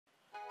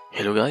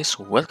Hello guys,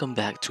 welcome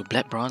back to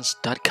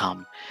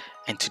blackbronze.com,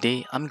 and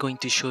today I'm going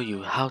to show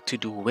you how to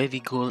do wavy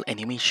gold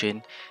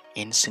animation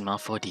in Cinema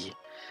 4D.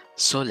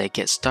 So let's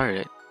get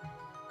started.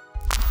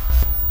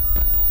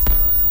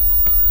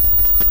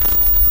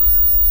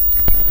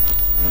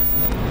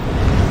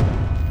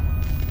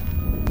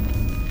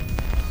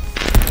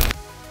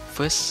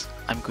 First,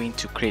 I'm going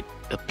to create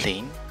a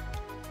plane.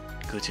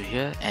 Go to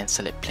here and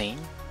select plane,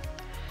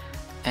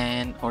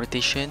 and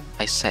rotation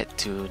I set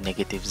to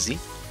 -Z.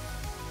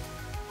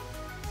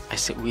 I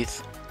set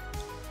width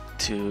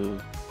to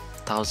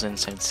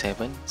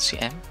 1077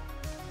 cm,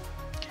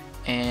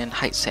 and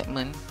height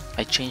segment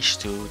I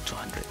change to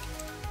 200.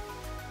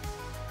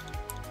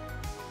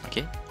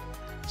 Okay,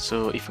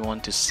 so if you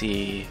want to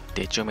see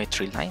the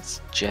geometry lines,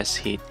 just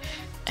hit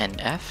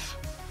NF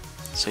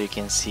so you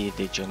can see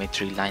the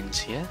geometry lines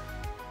here.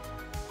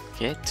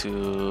 Okay,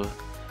 to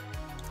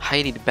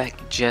hide it back,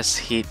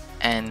 just hit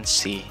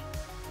NC.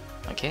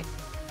 Okay,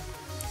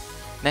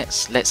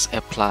 next let's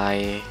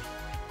apply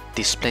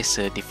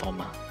displacer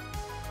deformer.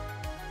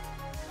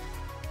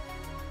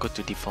 Go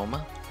to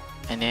deformer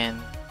and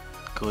then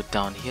go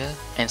down here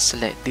and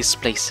select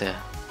displacer.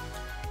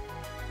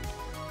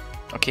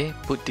 Okay,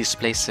 put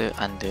displacer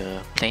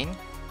under plane.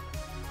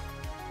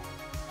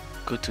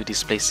 Go to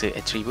displacer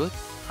attribute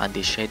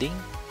under shading,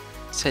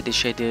 set the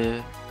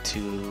shader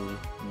to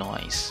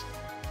noise.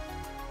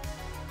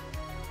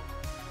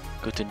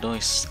 Go to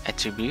noise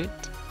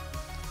attribute.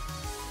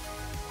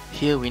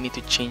 Here we need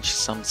to change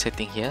some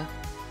setting here.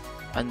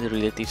 Under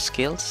relative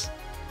scales,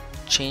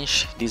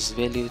 change this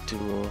value to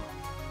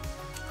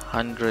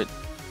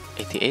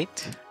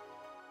 188,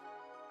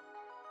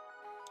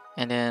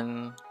 and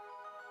then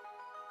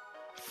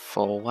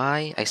for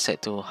Y I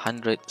set to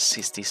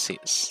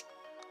 166.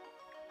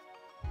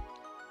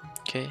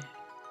 Okay,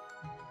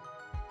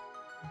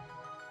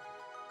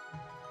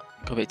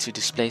 go back to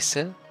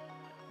displacer.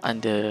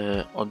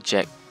 Under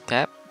object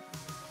tab,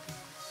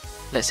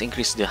 let's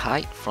increase the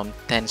height from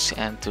 10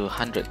 cm to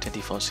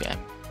 124 cm.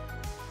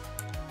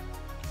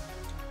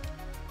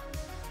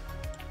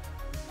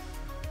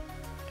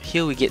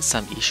 Here we get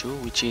some issue,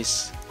 which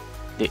is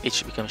the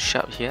edge becomes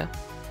sharp here.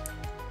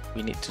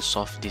 We need to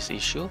solve this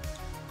issue.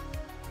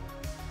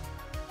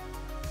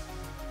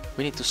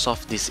 We need to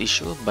solve this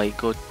issue by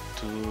go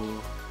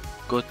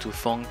to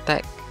Fong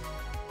tag,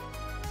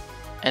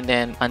 and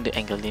then under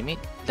angle limit,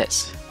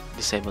 let's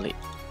disable it.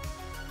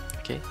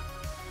 Okay,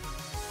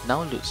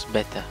 now looks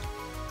better.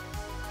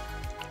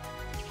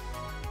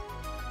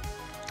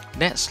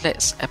 Next,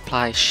 let's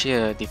apply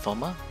shear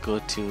deformer. Go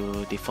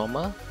to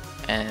deformer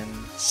and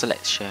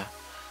select shear.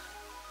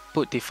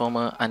 Put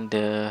deformer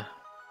under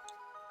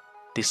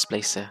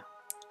displacer.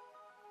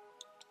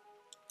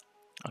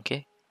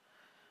 Okay,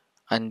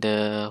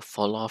 under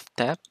fall off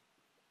tab,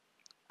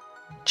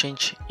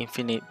 change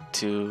infinite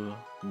to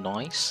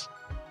noise.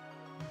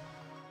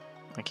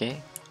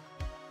 Okay,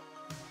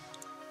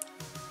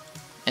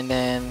 and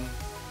then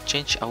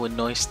change our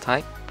noise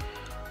type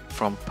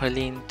from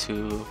Perlin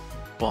to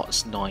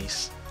box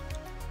noise.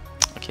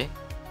 Okay,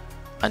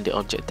 under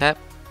object tab,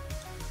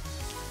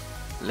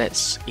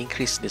 let's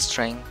increase the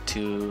strength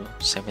to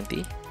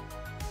 70.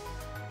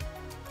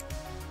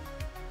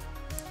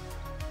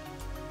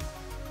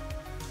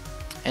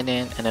 And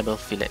then enable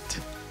fillet.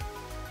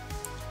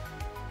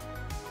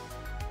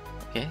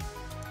 Okay,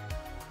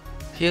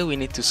 here we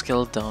need to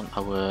scale down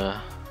our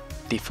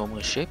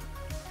deformer shape.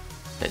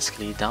 Let's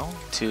scale it down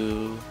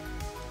to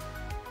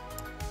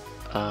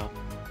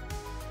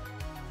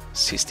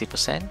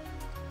 60%,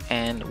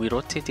 and we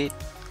rotate it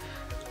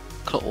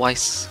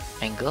clockwise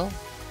angle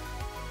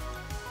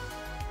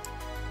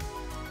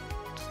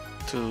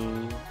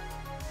to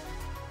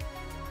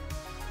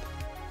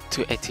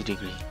 80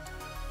 degree.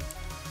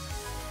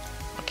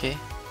 Okay,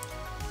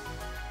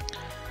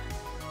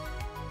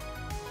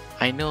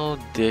 I know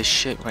the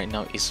shape right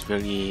now is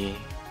very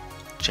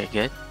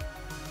jagged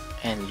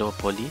and low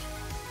poly.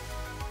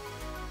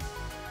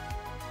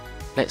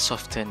 Let's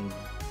soften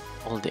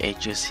all the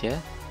edges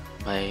here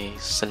by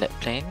select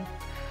plane,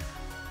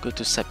 go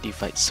to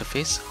subdivide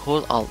surface,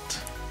 hold Alt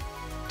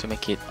to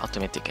make it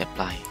automatic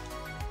apply.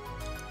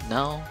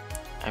 Now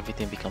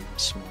everything becomes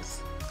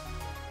smooth.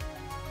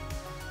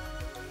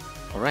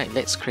 Alright,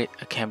 let's create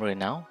a camera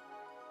now.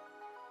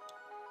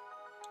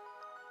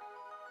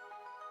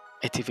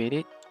 Activate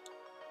it,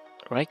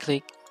 right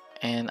click,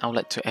 and I would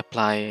like to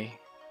apply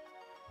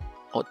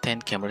Auto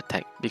camera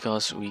tag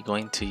because we're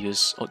going to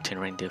use Auto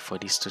render for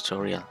this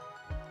tutorial.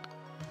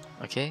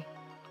 Okay,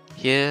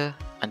 here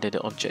under the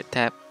object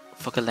tab,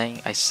 focal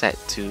length I set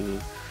to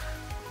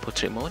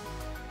portrait mode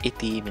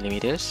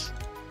 80mm.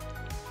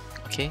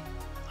 Okay,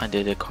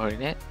 under the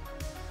coordinate,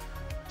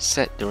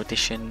 set the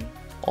rotation,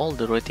 all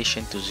the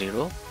rotation to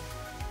 0,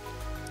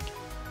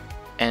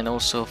 and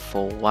also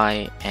for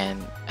Y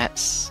and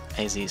X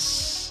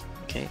axis.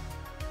 Okay,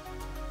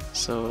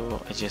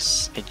 so I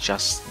just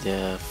adjust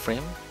the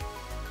frame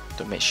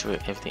to make sure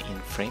everything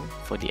in frame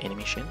for the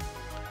animation.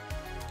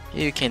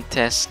 Here you can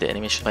test the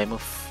animation by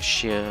move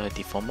shear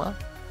deformer.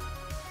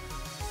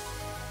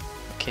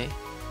 Okay,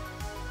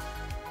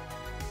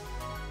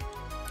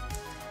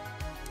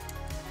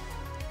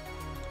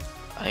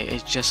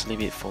 I just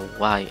leave it for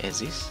Y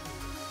as is.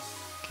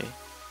 Okay.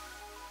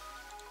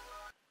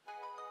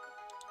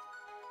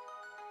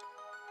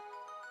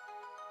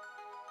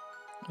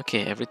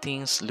 Okay,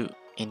 everything's look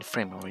in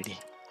frame already.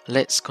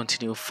 Let's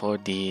continue for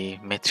the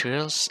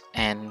materials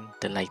and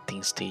the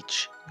lighting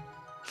stage.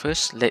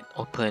 First, let's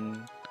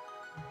open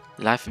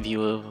live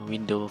viewer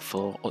window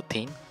for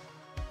Octane.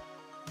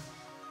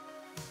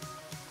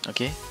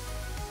 Okay,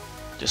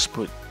 just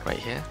put right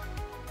here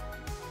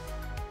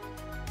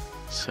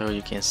so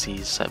you can see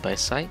side by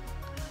side.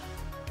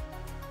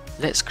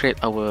 Let's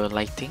create our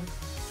lighting.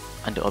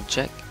 Under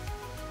object,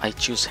 I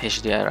choose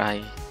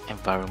HDRI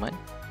environment.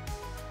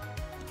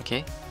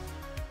 Okay,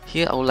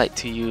 here I would like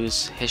to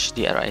use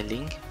HDRI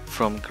link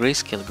from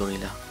Grayscale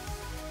Gorilla.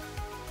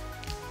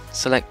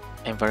 Select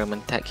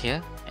environment tag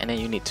here, and then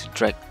you need to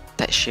drag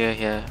texture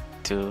here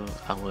to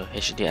our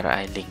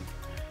HDRI link.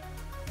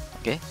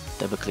 Okay,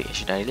 double click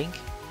HDRI link.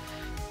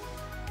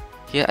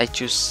 Here I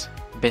choose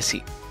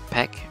basic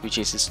pack, which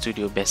is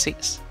Studio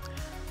Basics.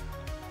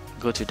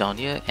 Go to down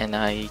here and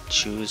I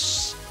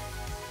choose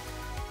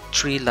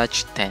 3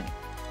 large 10.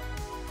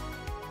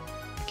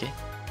 Okay,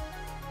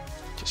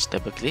 just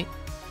double click,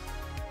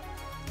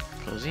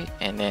 close it,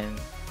 and then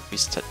we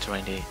start to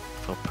render it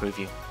for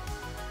preview.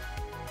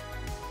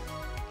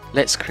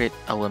 Let's create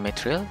our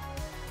material.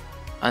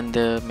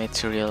 Under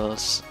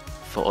materials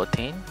for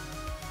Octane,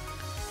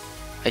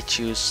 I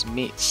choose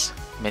mix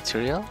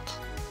material,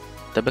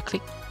 double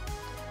click.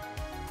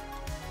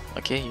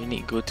 Okay, you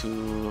need to go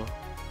to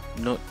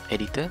node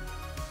editor.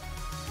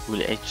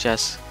 We'll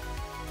adjust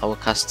our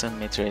custom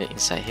material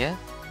inside here.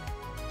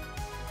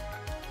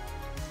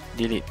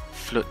 Delete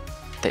float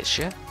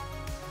texture.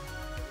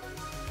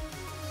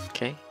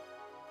 Okay,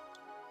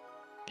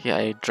 here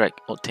I drag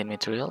Octane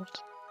materials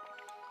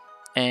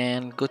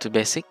and go to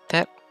basic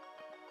tab.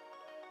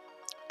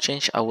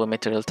 Change our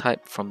material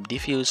type from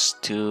diffuse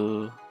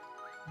to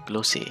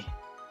glossy.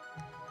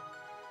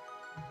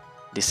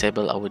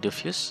 Disable our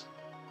diffuse.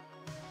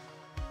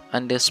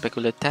 Under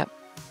specular tab,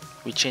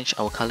 we change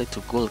our color to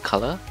gold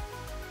color.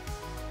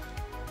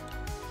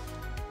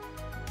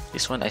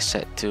 This one I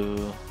set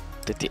to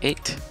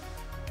 38,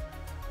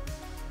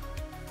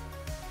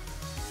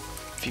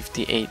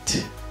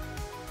 58,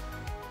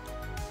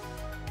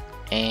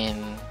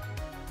 and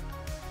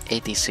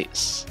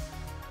 86.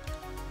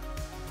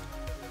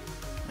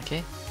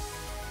 Okay.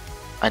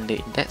 Under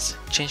index,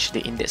 change the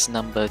index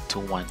number to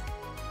 1.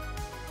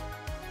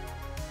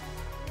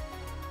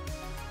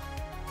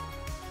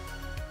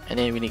 And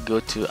then we need to go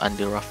to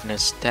under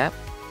roughness tab,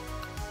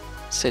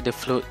 set the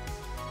float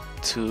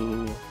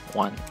to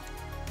 1.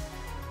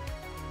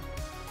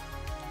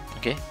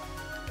 Okay,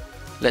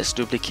 let's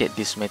duplicate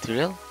this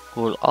material.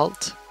 Hold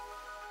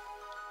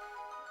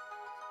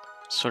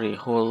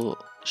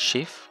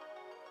shift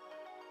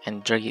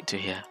and drag it to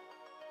here.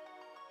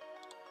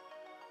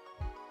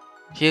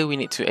 Here we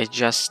need to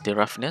adjust the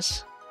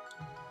roughness,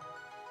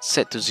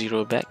 set to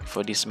 0 back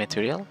for this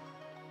material.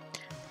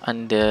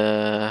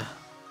 Under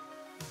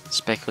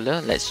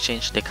specular, let's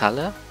change the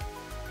color.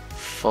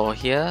 For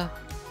here,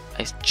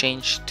 I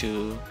change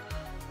to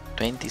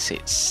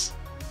 26.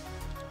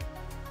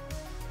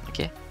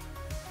 Okay,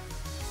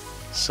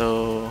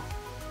 so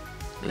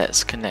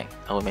let's connect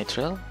our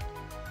material.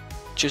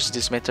 Choose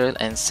this material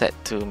and set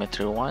to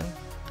material 1,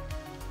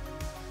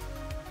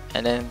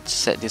 and then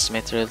set this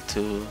material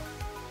to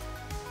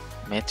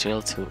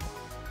material 2.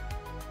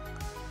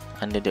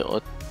 Under the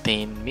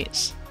Octane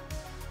mix,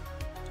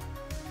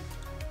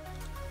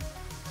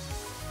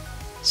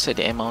 set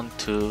the amount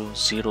to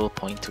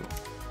 0.2.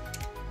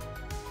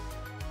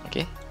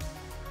 Okay,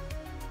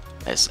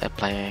 let's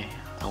apply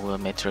our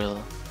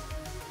material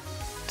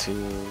to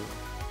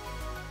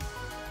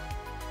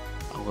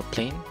our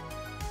plane.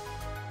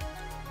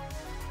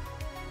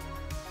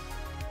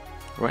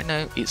 Right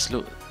now it's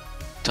look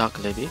dark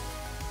a little bit.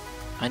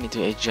 I need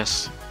to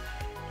adjust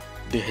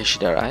the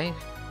HDRI.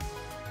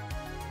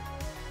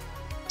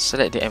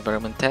 Select the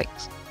environment tag.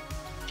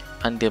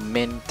 Under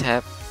main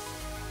tab,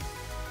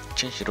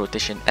 change the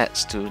rotation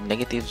X to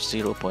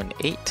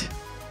 -0.8.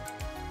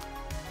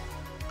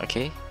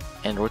 Okay,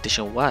 and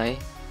rotation Y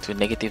to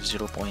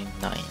 -0.9.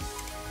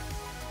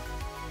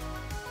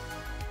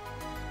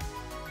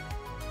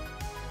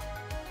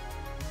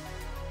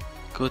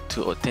 Go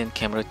to Octane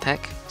camera tag,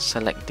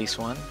 select this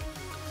one.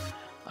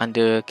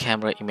 Under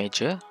camera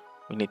imager,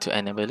 we need to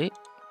enable it.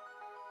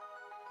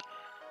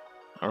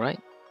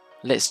 Alright,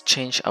 let's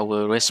change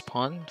our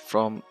respawn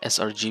from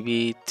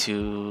sRGB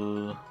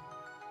to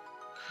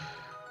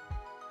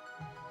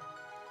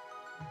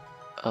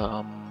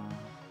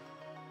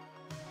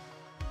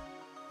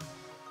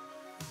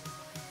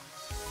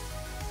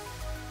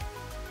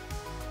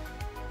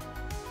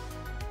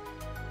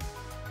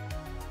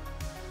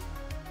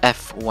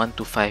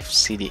F125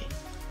 CD.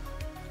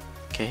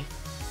 Okay,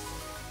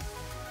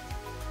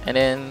 and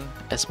then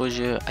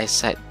exposure I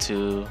set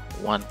to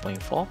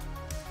 1.4.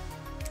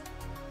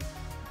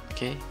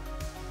 Okay,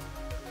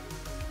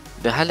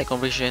 the highlight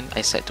conversion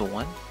I set to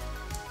 1.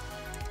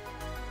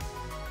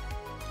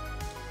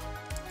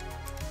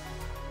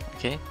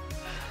 Okay,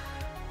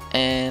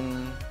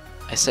 and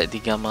I set the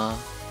gamma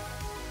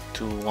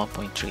to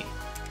 1.3.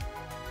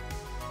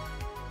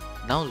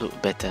 Now look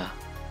better.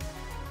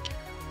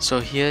 So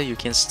here you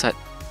can start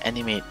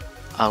animate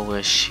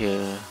our shear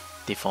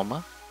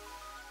deformer.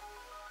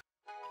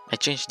 I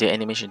changed the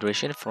animation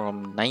duration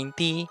from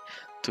 90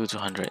 to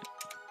 200.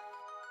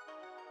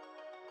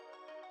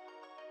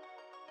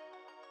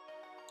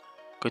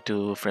 Go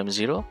to frame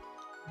 0.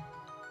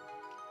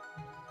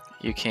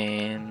 You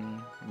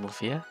can move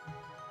here.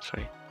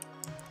 Sorry.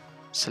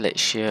 Select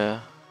shear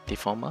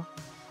deformer.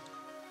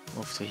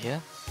 Move to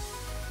here.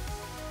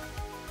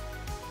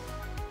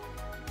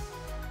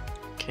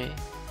 Okay.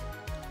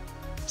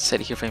 Set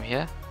the keyframe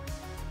here.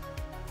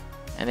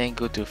 And then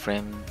go to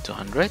frame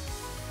 200.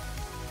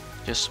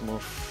 Just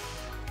move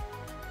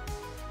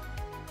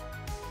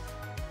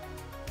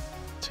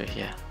to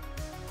here.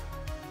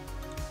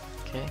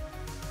 Okay.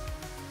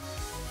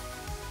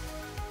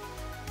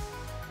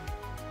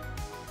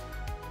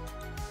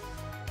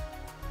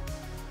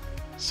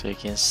 So you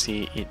can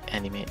see it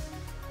animate.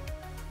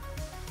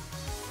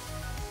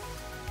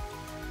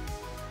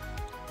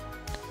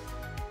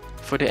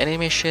 For the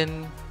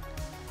animation,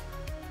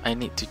 I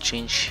need to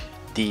change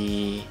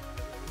the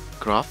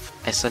graph.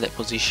 I select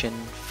position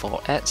for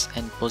X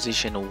and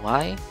position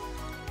Y.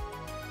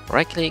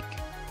 Right click,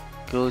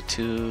 go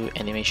to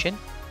animation,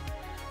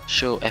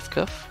 show F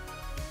curve.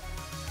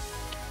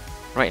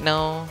 Right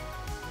now,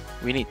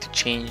 we need to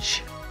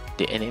change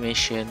the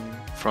animation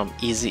from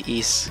easy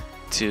ease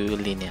to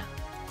linear.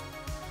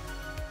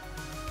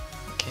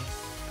 Okay,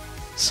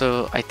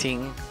 so I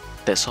think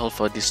that's all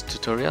for this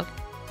tutorial.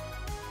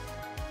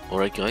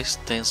 Alright guys,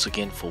 thanks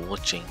again for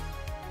watching.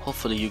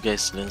 Hopefully you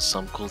guys learned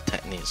some cool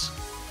techniques.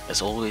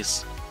 As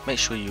always, make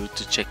sure you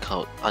to check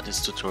out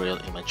others tutorial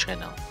in my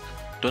channel.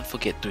 Don't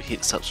forget to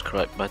hit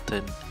subscribe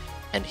button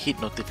and hit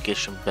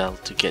notification bell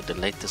to get the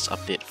latest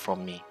update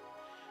from me.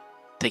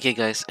 Take care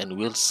guys, and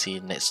we'll see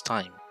you next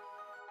time.